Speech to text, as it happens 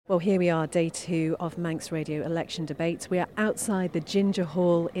Well, here we are, day 2 of Manx Radio election debates. We are outside the Ginger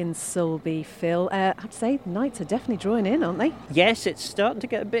Hall in Sulby, Phil. I have to say, the nights are definitely drawing in, aren't they? Yes, it's starting to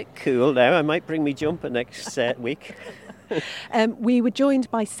get a bit cool now. I might bring me jumper next week. We were joined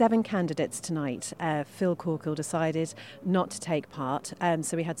by 7 candidates tonight. Phil Corkill decided not to take part.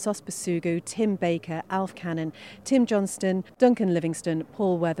 So we had Sos Basugu, Tim Baker, Alf Cannon, Tim Johnston, Duncan Livingston,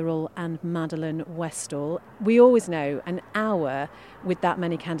 Paul Wetherall and Madeleine Westall. We always know an hour with that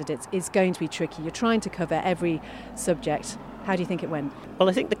many candidates is going to be tricky. You're trying to cover every subject. How do you think it went? Well,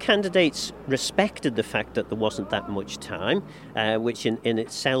 I think the candidates respected the fact that there wasn't that much time, which in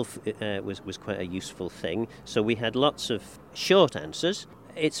itself was quite a useful thing. So we had lots of short answers.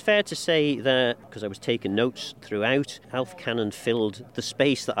 It's fair to say that, because I was taking notes throughout, Alf Cannon filled the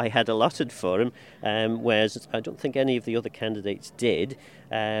space that I had allotted for him, whereas I don't think any of the other candidates did.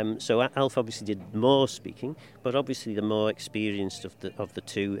 So Alf obviously did more speaking, but obviously the more experienced of the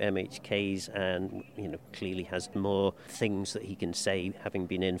two MHKs, and clearly has more things that he can say, having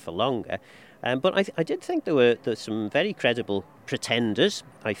been in for longer. But I did think there were some very credible pretenders.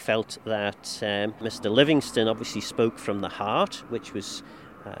 I felt that Mr. Livingston obviously spoke from the heart, which was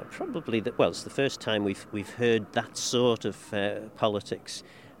probably it's the first time we've heard that sort of politics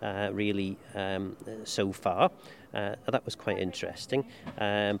really so far. That was quite interesting.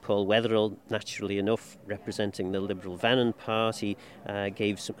 Paul Wetherall, naturally enough, representing the Liberal Vannin Party,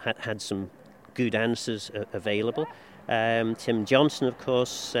 had some good answers available. Tim Johnston, of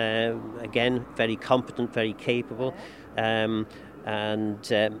course, again, very competent, very capable. And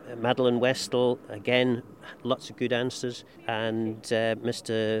Madeleine Westall, again, lots of good answers. And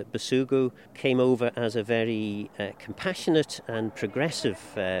Mr. Basugu came over as a very compassionate and progressive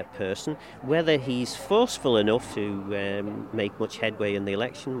person. Whether he's forceful enough to make much headway in the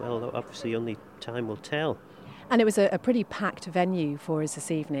election, well, obviously only time will tell. And it was a pretty packed venue for us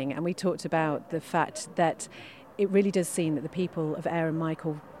this evening, and we talked about the fact that it really does seem that the people of Ayr and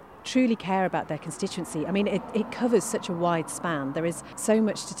Michael truly care about their constituency. I mean, it covers such a wide span. There is so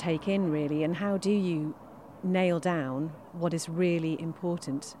much to take in, really, and how do you nail down what is really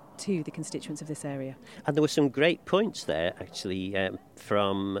important to the constituents of this area? And there were some great points there, actually,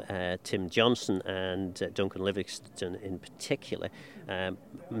 from Tim Johnston and Duncan Livingston in particular,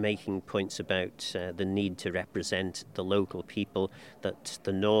 making points about the need to represent the local people, that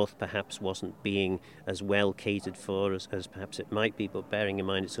the North perhaps wasn't being as well catered for as perhaps it might be, but bearing in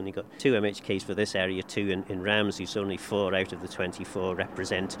mind it's only got 2 MHKs for this area, 2 in Ramsey, so only 4 out of the 24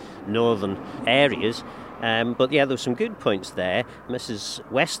 represent northern areas. But yeah, there were some good points there. Mrs.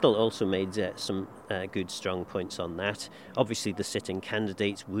 Westall also made some good, strong points on that. Obviously, the sitting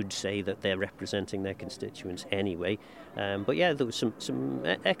candidates would say that they're representing their constituents anyway. But yeah, there was some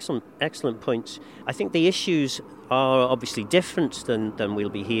excellent points. I think the issues are obviously different than we'll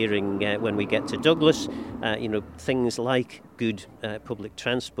be hearing when we get to Douglas. Things like good public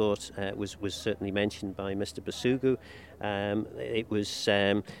transport was certainly mentioned by Mr. Basugu. It was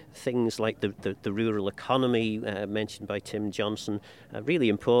things like the rural economy mentioned by Tim Johnston, really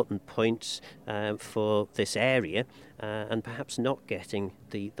important points for this area, and perhaps not getting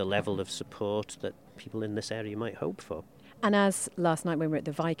the level of support that people in this area might hope for. And as last night when we were at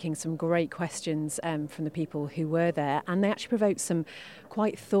the Viking, some great questions from the people who were there, and they actually provoked some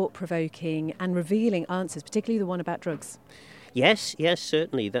quite thought-provoking and revealing answers, particularly the one about drugs. Yes,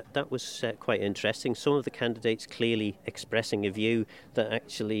 certainly. That was quite interesting. Some of the candidates clearly expressing a view that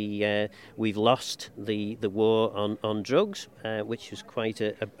actually we've lost the war on drugs, which was quite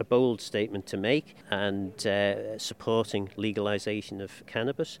a bold statement to make, and supporting legalisation of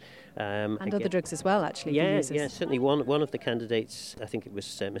cannabis. And other drugs as well, actually. Yeah, certainly. One of the candidates, I think it was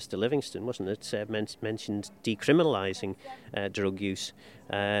Mr. Livingston, wasn't it, mentioned decriminalising drug use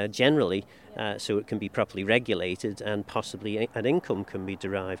generally, so it can be properly regulated and possibly an income can be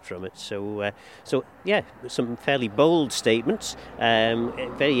derived from it. So yeah, some fairly bold statements,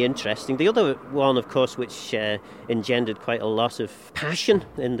 very interesting. The other one, of course, which engendered quite a lot of passion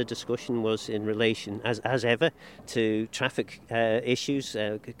in the discussion was in relation, as ever, to traffic issues.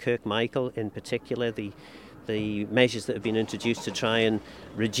 Kirkmichael in particular, the measures that have been introduced to try and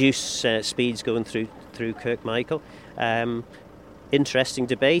reduce speeds going through Kirkmichael. Interesting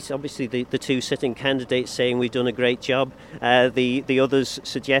debate. Obviously, the 2 sitting candidates saying we've done a great job, the others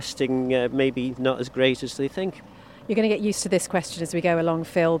suggesting maybe not as great as they think. You're going to get used to this question as we go along,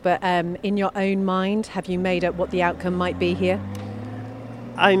 Phil, but in your own mind, have you made up what the outcome might be here?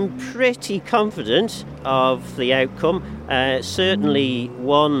 I'm pretty confident of the outcome. Certainly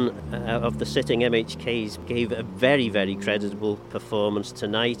one of the sitting MHKs gave a very, very credible performance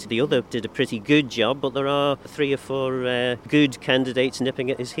tonight. The other did a pretty good job, but there are 3 or 4 good candidates nipping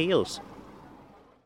at his heels.